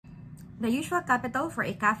The usual capital for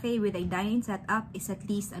a cafe with a dine-in setup is at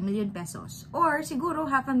least 1,000,000 pesos. Or siguro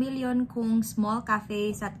 500,000 kung small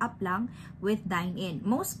cafe setup lang with dine-in.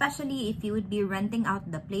 Most especially if you would be renting out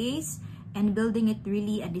the place and building it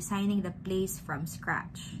really and designing the place from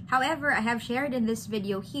scratch. However, I have shared in this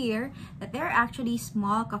video here that there are actually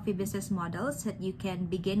small coffee business models that you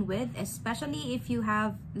can begin with, especially if you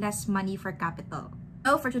have less money for capital.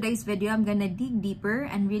 So for today's video, I'm gonna dig deeper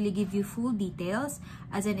and really give you full details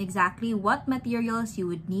as in exactly what materials you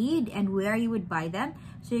would need and where you would buy them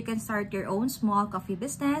so you can start your own small coffee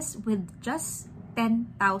business with just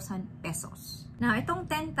 10,000 pesos. Now, itong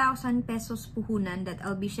 10,000 pesos puhunan that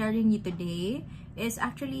I'll be sharing you today is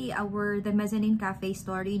actually the mezzanine cafe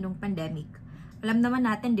story nung pandemic. Alam naman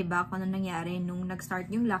natin, di ba, kung ano nangyari nung nag-start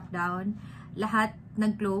yung lockdown, lahat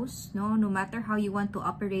nag-close, no? No matter how you want to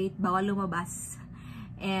operate, bawal lumabas.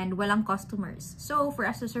 And walang customers. So, for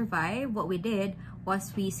us to survive, what we did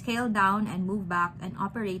was we scaled down and moved back and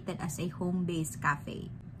operated as a home-based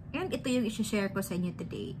cafe. And ito yung i-share ko sa inyo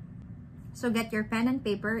today. So, get your pen and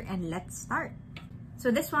paper and let's start.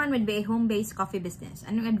 So, this one would be a home-based coffee business.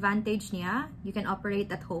 Anong advantage niya? You can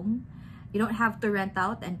operate at home. You don't have to rent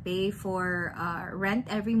out and pay for rent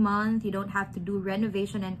every month. You don't have to do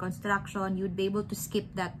renovation and construction. You'd be able to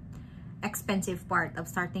skip that expensive part of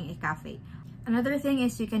starting a cafe. Another thing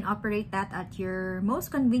is you can operate that at your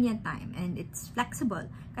most convenient time and it's flexible.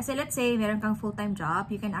 Kasi let's say meron kang full-time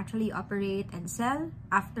job, you can actually operate and sell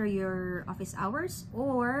after your office hours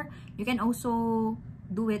or you can also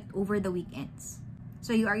do it over the weekends.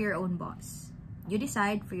 So you are your own boss. You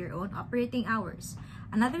decide for your own operating hours.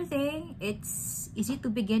 Another thing, it's easy to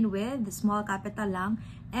begin with, small capital lang,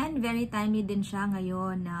 and very timely din siya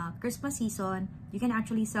ngayon na Christmas season. You can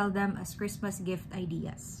actually sell them as Christmas gift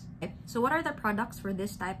ideas. So what are the products for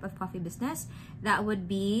this type of coffee business? That would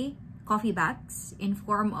be coffee bags in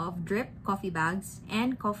form of drip coffee bags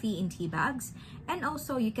and coffee in tea bags. And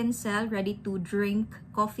also you can sell ready to drink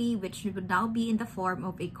coffee which would now be in the form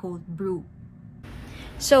of a cold brew.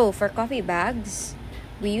 So for coffee bags,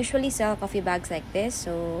 we usually sell coffee bags like this,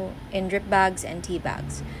 so in drip bags and tea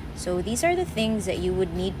bags. So these are the things that you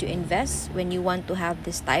would need to invest when you want to have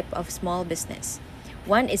this type of small business.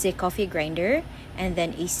 One is a coffee grinder, and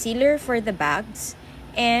then a sealer for the bags,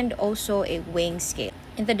 and also a weighing scale.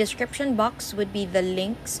 In the description box would be the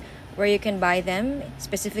links where you can buy them,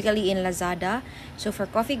 specifically in Lazada. So for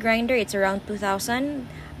coffee grinder, it's around 2,000.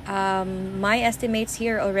 My estimates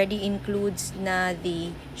here already includes na the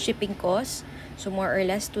shipping cost, so more or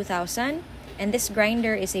less 2,000. And this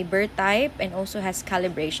grinder is a bird type and also has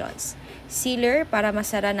calibrations. Sealer para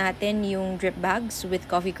masara natin yung drip bags with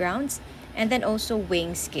coffee grounds, and then also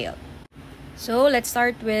weighing scale. So let's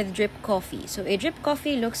start with drip coffee. So a drip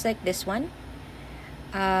coffee looks like this one,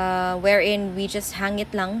 wherein we just hang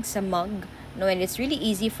it lang sa mug, no, and it's really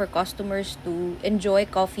easy for customers to enjoy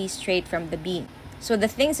coffee straight from the bean. So the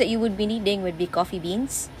things that you would be needing would be coffee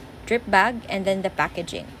beans, drip bag, and then the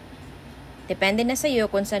packaging. Depende na sa iyo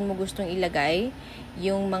kung saan mo gustong ilagay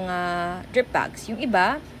yung mga drip bags. Yung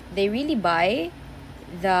iba, they really buy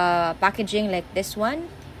the packaging like this one.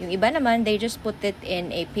 Yung iba naman, they just put it in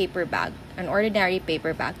a paper bag, an ordinary paper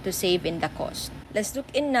bag to save in the cost. Let's look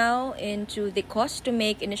in now into the cost to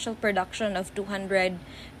make initial production of 200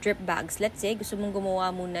 drip bags. Let's say, gusto mong gumawa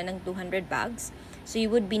muna ng 200 bags. So you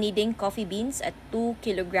would be needing coffee beans at 2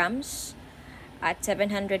 kilograms at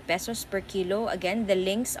 700 pesos per kilo. Again, the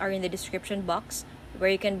links are in the description box where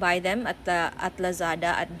you can buy them at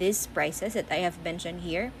Lazada at these prices that I have mentioned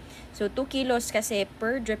here. So 2 kilos kasi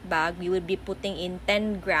per drip bag, we would be putting in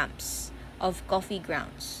 10 grams of coffee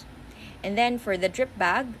grounds. And then for the drip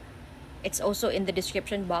bag, it's also in the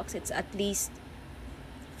description box. It's at least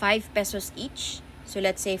 5 pesos each. So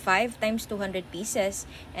let's say 5 times 200 pieces.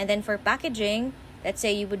 And then for packaging, let's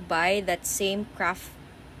say you would buy that same Kraft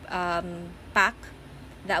pack,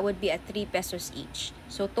 that would be at 3 pesos each.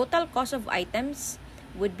 So total cost of items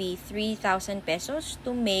would be 3,000 pesos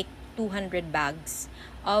to make 200 bags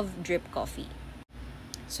of drip coffee.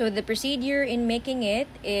 So the procedure in making it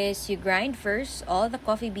is you grind first all the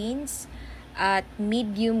coffee beans at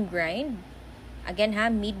medium grind. Again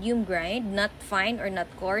medium grind, not fine or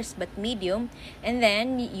not coarse, but medium. And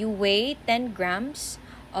then you weigh 10 grams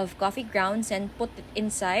of coffee grounds and put it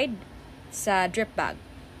inside sa drip bag.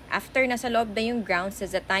 After nasa loob na yung grounds,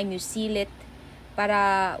 is the time you seal it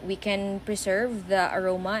para we can preserve the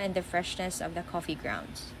aroma and the freshness of the coffee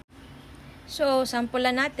grounds. So,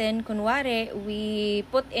 sampulan natin, kunwari, we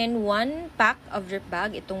put in 1 pack of drip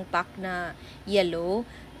bag, itong pack na yellow.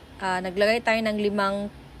 Naglagay tayo ng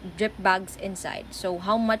 5 drip bags inside. So,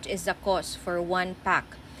 how much is the cost for 1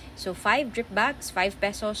 pack? So 5 drip bags, 5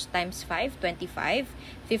 pesos times 5, 25.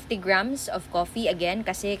 50 grams of coffee, again,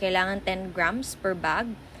 kasi kailangan 10 grams per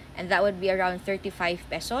bag. And that would be around 35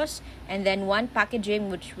 pesos. And then one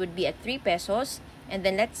packaging, which would be at 3 pesos. And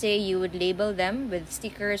then let's say you would label them with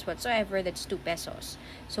stickers whatsoever, that's 2 pesos.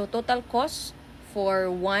 So total cost for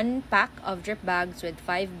one pack of drip bags with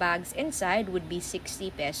 5 bags inside would be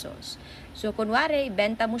 60 pesos. So kunwari,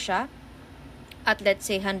 benta mo siya at let's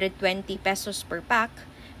say 120 pesos per pack,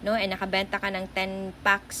 no, and nakabenta ka ng 10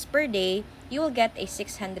 packs per day, you will get a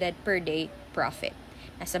 600 per day profit.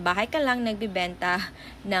 Nasa bahay ka lang nagbibenta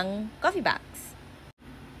ng coffee bags.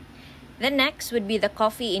 The next would be the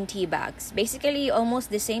coffee in tea bags. Basically,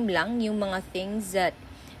 almost the same lang yung mga things that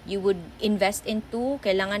you would invest into.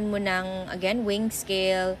 Kailangan mo ng, again, weighing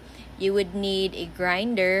scale. You would need a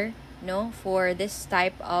grinder, no, for this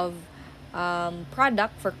type of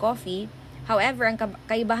product for coffee. However, ang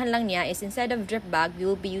kaibahan lang niya is instead of drip bag, we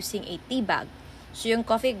will be using a tea bag. So, yung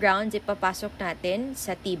coffee grounds, ipapasok natin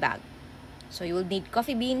sa tea bag. So, you will need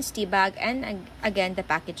coffee beans, tea bag, and again, the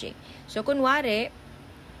packaging. So, kunwari,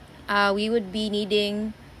 we would be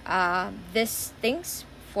needing these things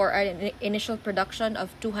for an initial production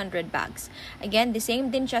of 200 bags. Again, the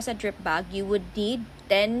same din siya sa drip bag. You would need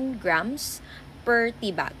 10 grams per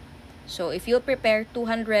tea bag. So, if you'll prepare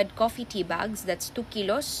 200 coffee tea bags, that's 2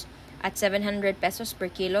 kilos at 700 pesos per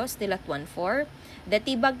kilo, still at 1.4. The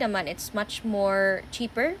tea bag naman, it's much more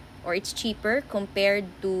cheaper, or it's cheaper compared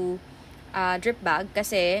to drip bag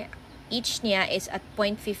kasi each niya is at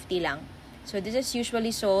 0.50 lang. So, this is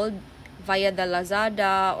usually sold via the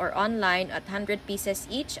Lazada or online at 100 pieces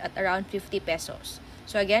each at around 50 pesos.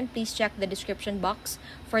 So, again, please check the description box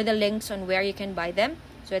for the links on where you can buy them.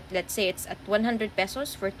 So, let's say it's at 100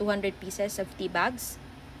 pesos for 200 pieces of tea bags.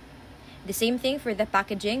 The same thing for the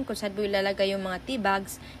packaging. Kung saan mo ilalagay yung mga tea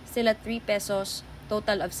bags, still at 3 pesos,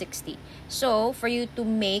 total of 60. So, for you to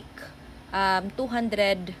make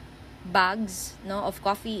 200 bags, no, of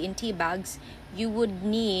coffee in tea bags, you would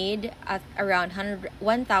need at around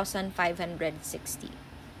 1,560.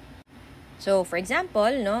 So, for example,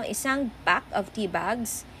 no, isang pack of tea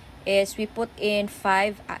bags is we put in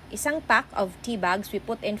 5 tea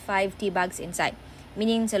bags inside.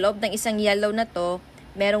 Meaning, sa loob ng isang yellow na to,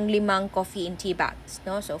 merong 5 coffee in tea bags,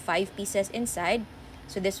 no? So, 5 pieces inside.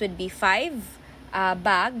 So, this would be 5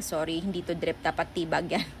 bags. Sorry, hindi to drip, dapat tea bag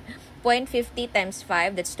yan. 0.50 times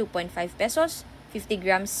 5, that's 2.5 pesos. 50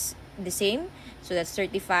 grams, the same. So, that's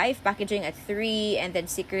 35. Packaging at 3, and then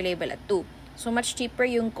sticker label at 2. So, much cheaper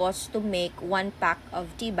yung cost to make 1 pack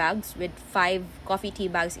of tea bags with 5 coffee tea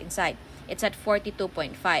bags inside. It's at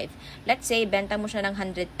 42.5. Let's say, benta mo siya ng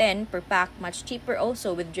 110 per pack. Much cheaper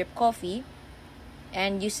also with drip coffee.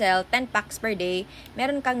 And you sell 10 packs per day.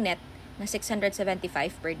 Meron kang net na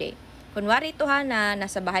 675 per day. Kunwari ito na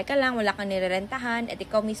nasa bahay ka lang, wala kang nirerentahan, at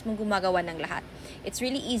ikaw mismo gumagawa ng lahat. It's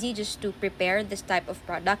really easy just to prepare this type of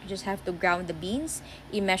product. You just have to ground the beans.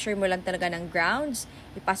 I-measure mo lang talaga ng grounds.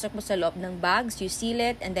 Ipasok mo sa loob ng bags, you seal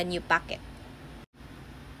it, and then you pack it.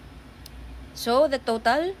 So, the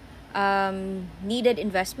total needed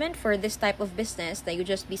investment for this type of business that you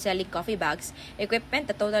just be selling coffee bags,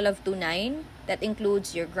 equipment, a total of 2.9. That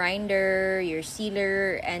includes your grinder, your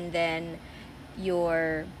sealer, and then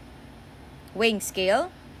your weighing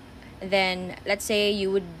scale. Then, let's say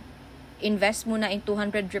you would invest muna in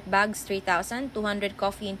 200 drip bags, 3,000, 200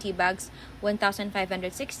 coffee and tea bags,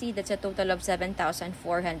 1,560. That's a total of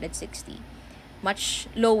 7,460. Much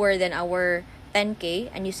lower than our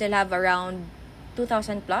 10K, and you still have around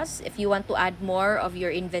 2,000 plus if you want to add more of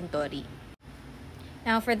your inventory.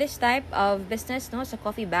 Now, for this type of business, no, sa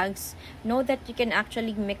coffee bags, know that you can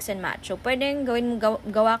actually mix and match. So, pwedeng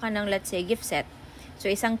gawa ka ng, let's say, gift set. So,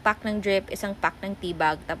 isang pack ng drip, isang pack ng tea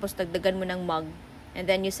bag, tapos dagdagan mo ng mug, and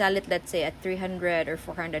then you sell it, let's say, at 300 or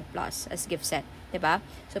 400 plus as gift set. Diba?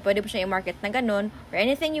 So, pwede po siya i-market na ganun. Or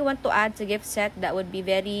anything you want to add sa gift set that would be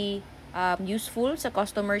very useful sa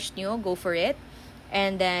customers nyo, go for it.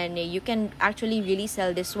 And then, you can actually really sell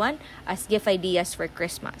this one as gift ideas for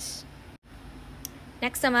Christmas.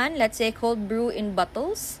 Next naman, let's say cold brew in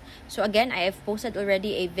bottles. So again, I have posted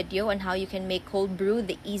already a video on how you can make cold brew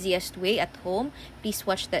the easiest way at home. Please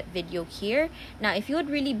watch that video here. Now, if you would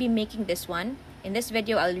really be making this one, in this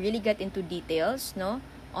video, I'll really get into details, no,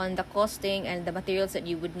 on the costing and the materials that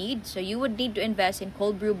you would need. So you would need to invest in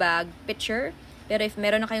cold brew bag, pitcher. Pero if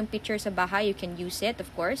meron na kayong pitcher sa bahay, you can use it, of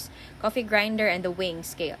course. Coffee grinder and the weighing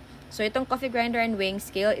scale. So itong coffee grinder and weighing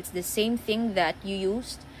scale, it's the same thing that you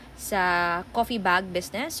used sa coffee bag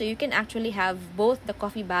business. So, you can actually have both the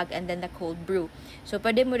coffee bag and then the cold brew. So,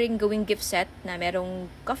 pwede mo rin gawing gift set na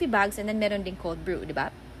merong coffee bags and then meron din cold brew, di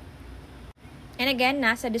ba? And again,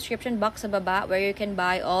 nasa description box sa baba where you can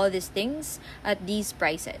buy all these things at these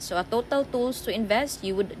prices. So, a total tools to invest,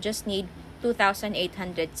 you would just need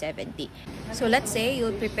 2,870. So, let's say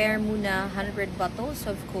you'll prepare muna 100 bottles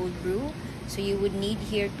of cold brew. So, you would need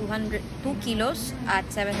here 2 kilos at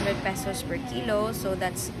 700 pesos per kilo. So,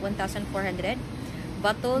 that's 1,400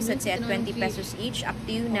 bottles. Let's say at 20 pesos each. Up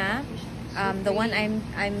to you na. The one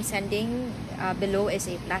I'm sending below is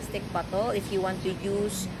a plastic bottle. If you want to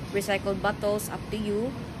use recycled bottles, up to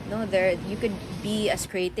you. No, there you could be as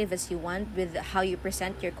creative as you want with how you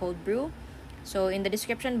present your cold brew. So in the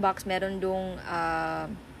description box, meron dong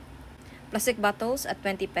plastic bottles at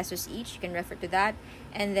 20 pesos each. You can refer to that.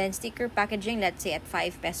 And then sticker packaging, let's say at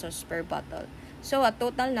 5 pesos per bottle. So a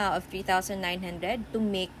total now of 3,900 to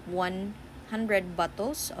make 100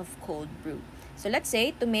 bottles of cold brew. So let's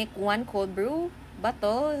say to make one cold brew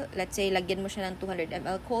bottle, let's say lagyan mo siya ng 200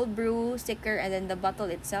 ml cold brew sticker, and then the bottle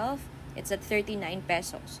itself, it's at 39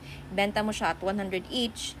 pesos. Benta mo siya at 100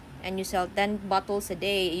 each, and you sell 10 bottles a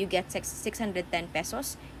day, you get 610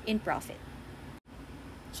 pesos in profit.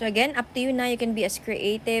 So again, up to you na. You can be as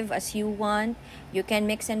creative as you want. You can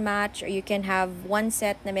mix and match, or you can have one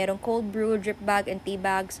set na merong cold brew, drip bag, and tea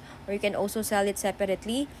bags, or you can also sell it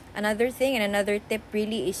separately. Another thing and another tip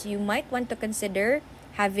really is you might want to consider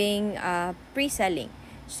having pre-selling.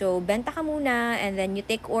 So, benta ka muna, and then you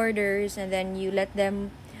take orders, and then you let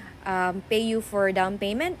them pay you for down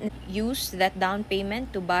payment. Use that down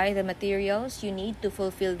payment to buy the materials you need to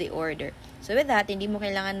fulfill the order. So with that, hindi mo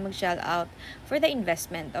kailangan mag-shell out for the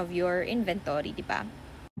investment of your inventory, di ba?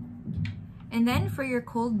 And then for your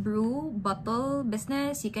cold brew bottle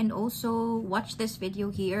business, you can also watch this video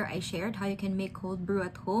here. I shared how you can make cold brew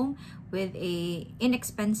at home with a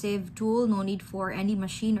inexpensive tool, no need for any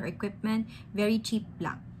machine or equipment, very cheap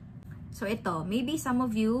lang. So ito, maybe some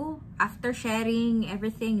of you, after sharing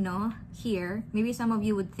everything here, maybe some of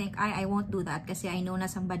you would think, I won't do that kasi I know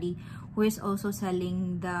na somebody who is also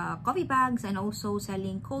selling the coffee bags and also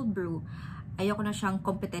selling cold brew. Ayoko na siyang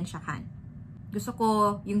kompetensyahan. Gusto ko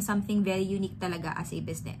yung something very unique talaga as a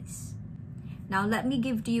business. Now, let me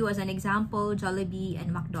give to you as an example, Jollibee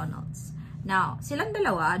and McDonald's. Now, silang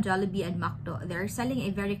dalawa, Jollibee and McDo, they're selling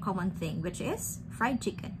a very common thing, which is fried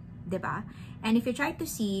chicken. Diba? And if you try to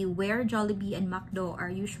see where Jollibee and McDo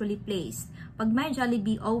are usually placed, pag may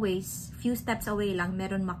Jollibee, always, few steps away lang,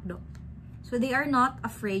 meron McDo. So they are not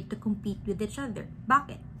afraid to compete with each other.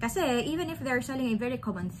 Bakit? Kasi even if they're selling a very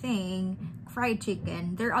common thing, fried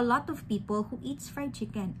chicken, there are a lot of people who eats fried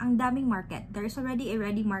chicken. Ang daming market. There is already a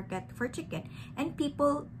ready market for chicken. And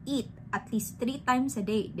people eat at least 3 times a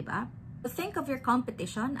day, di ba? So think of your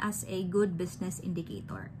competition as a good business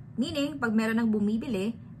indicator. Meaning, pag meron ng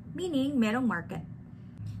bumibili, meaning merong market.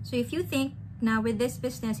 So if you think na with this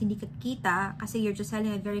business hindi ka kita kasi you're just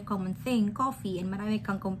selling a very common thing, coffee, and marami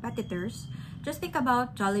kang competitors, just think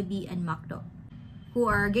about Jollibee and McDo, who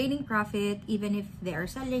are gaining profit even if they are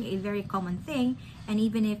selling a very common thing and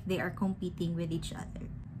even if they are competing with each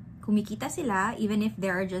other. Kumikita sila even if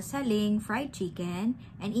they are just selling fried chicken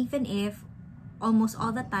and even if almost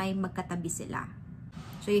all the time magkatabi sila.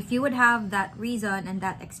 So if you would have that reason and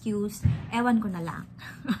that excuse, ewan ko na lang.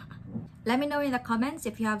 Let me know in the comments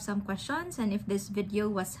if you have some questions and if this video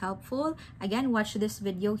was helpful. Again, watch this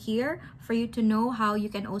video here for you to know how you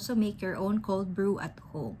can also make your own cold brew at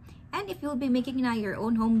home. And if you'll be making now your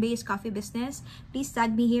own home-based coffee business, please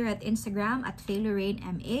tag me here at Instagram at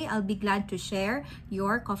FailUrainMA. I'll be glad to share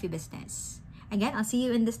your coffee business. Again, I'll see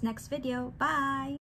you in this next video. Bye!